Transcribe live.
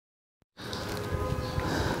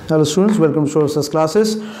Hello students, welcome to Sources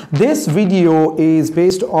classes. This video is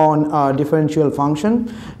based on a differential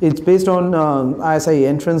function. It's based on ISI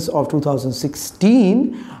Entrance of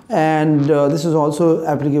 2016, and this is also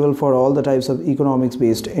applicable for all the types of economics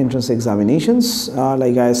based entrance examinations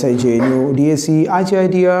like ISI, JNU, DSE,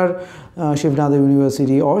 IGIDR, Shivnada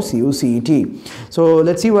University or CUCET. So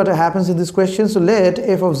let's see what happens in this question. So let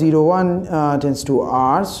f of 0, 1 tends to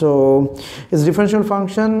r. So it's a differential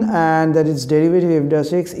function and that its derivative f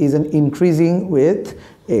dash x is an increasing with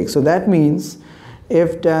x. So that means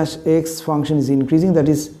f dash x function is increasing, that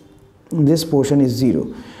is this portion is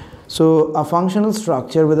 0. So a functional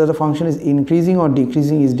structure, whether the function is increasing or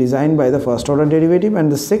decreasing, is designed by the first order derivative, and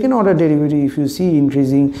the second order derivative, if you see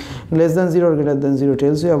increasing less than 0 or greater than 0,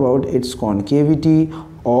 tells you about its concavity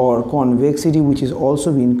or convexity, which is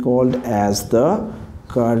also being called as the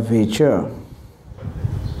curvature.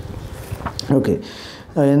 Okay.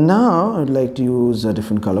 Now I'd like to use a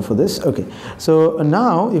different color for this. Okay, so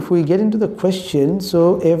now if we get into the question,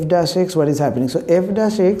 so f dash x, what is happening? So f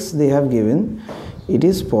dash x, they have given it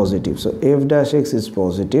is positive, so f dash x is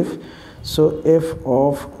positive. So f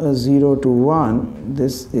of 0 to 1,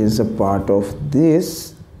 this is a part of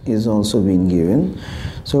this, is also being given.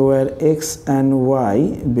 So where x and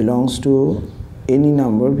y belongs to any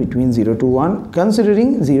number between 0 to 1,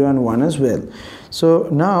 considering 0 and 1 as well. So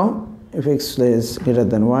now if x is greater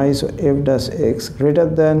than y, so f dash x greater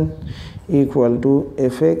than equal to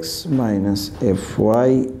fx minus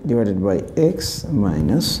fy divided by x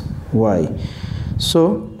minus y.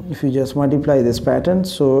 So if you just multiply this pattern,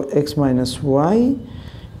 so x minus y,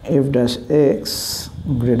 f dash x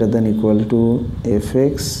greater than equal to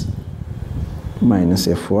fx minus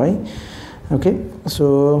fy. Okay,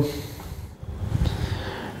 so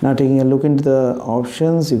now taking a look into the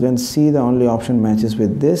options, you can see the only option matches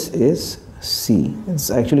with this is C. It's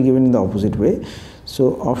actually given in the opposite way.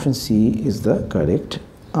 So option C is the correct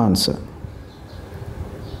answer.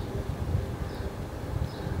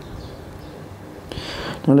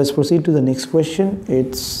 Now let's proceed to the next question.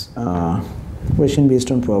 It's a question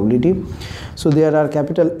based on probability. So there are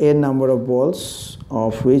capital N number of balls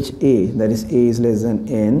of which A, that is A is less than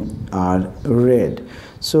N, are red.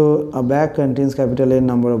 So a bag contains capital N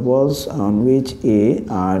number of balls on which A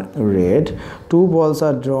are red. 2 balls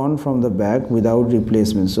are drawn from the bag without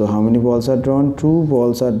replacement. So how many balls are drawn? 2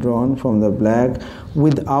 balls are drawn from the bag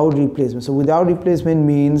without replacement. So without replacement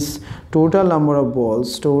means total number of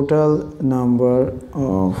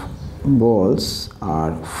balls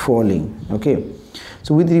are falling. Okay.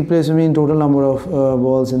 So with replacement, total number of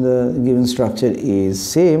balls in the given structure is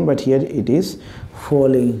same, but here it is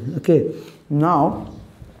falling. Okay. Now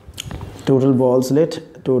total balls, let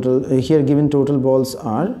total here given total balls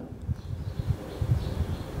are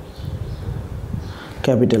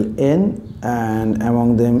capital N, and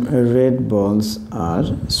among them red balls are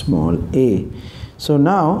small a. So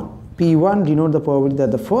now P1 denote the probability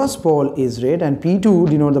that the first ball is red, and P2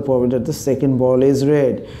 denote the probability that the second ball is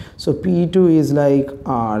red. So P2 is like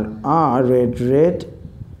R, red, red,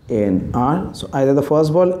 N, R. So either the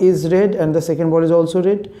first ball is red and the second ball is also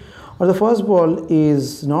red, or the first ball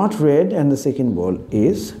is not red and the second ball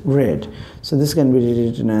is red. So this can be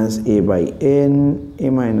written as A by N, A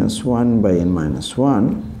minus 1 by N minus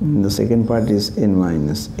 1. And the second part is N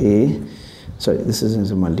minus A. Sorry, this is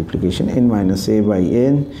a multiplication. N minus A by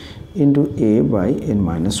N into A by N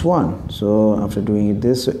minus 1. So after doing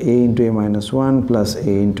this, so A into A minus 1 plus A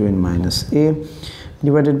into N minus A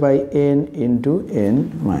divided by N into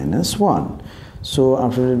N minus 1. So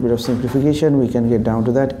after a little bit of simplification, we can get down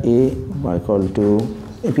to that A by equal to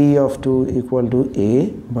P of 2 equal to A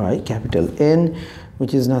by capital N,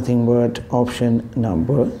 which is nothing but option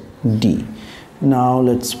number D. Now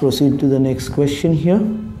let's proceed to the next question here.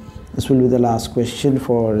 This will be the last question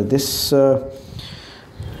for this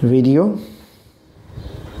video.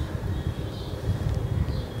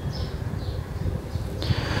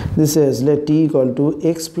 This is let t equal to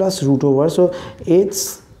x plus root over. So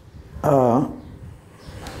it's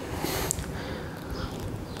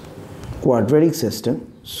quadratic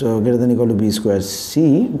system, so greater than equal to b squared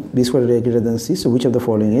c, b squared greater than c. So which of the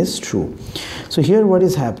following is true? So here what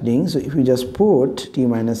is happening, so if we just put t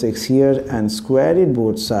minus x here and square it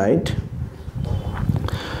both sides,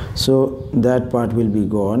 so that part will be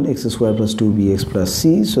gone, x square plus 2bx plus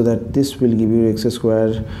c, so that this will give you x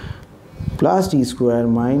square plus t square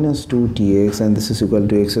minus 2tx, and this is equal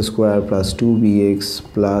to x square plus 2bx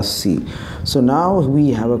plus c. So now we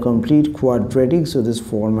have a complete quadratic, so this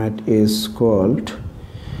format is called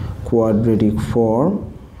quadratic form.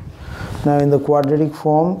 Now in the quadratic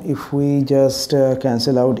form, if we just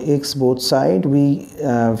cancel out x both sides, we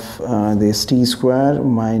have this t square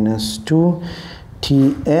minus 2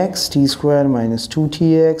 tx, t square minus 2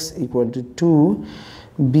 tx equal to 2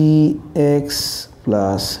 bx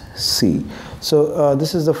plus c. So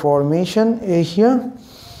this is the formation here.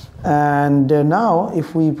 And now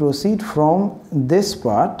if we proceed from this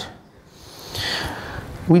part,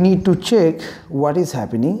 we need to check what is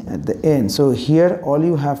happening at the end. So here all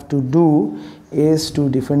you have to do is to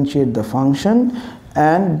differentiate the function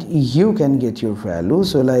and you can get your value.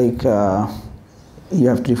 So like you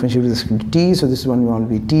have to differentiate with respect to t, so this one will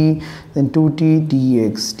be t, then 2t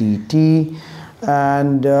dx dt,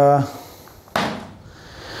 and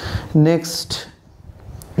next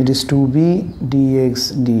it is 2b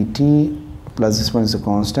dx dt, plus this one is a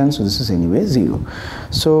constant, so this is anyway 0.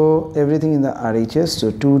 So everything in the RHS,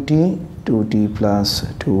 so 2t plus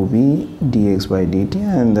 2b dx by dt,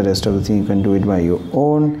 and the rest of the thing you can do it by your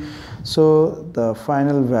own. So the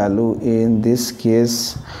final value in this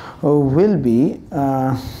case will be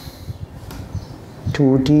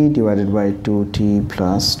 2t divided by 2t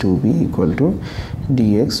plus 2b equal to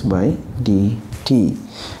dx by dt.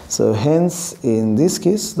 So hence in this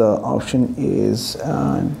case the option is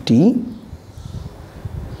D,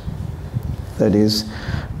 that is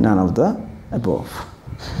none of the above.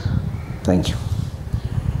 Thank you.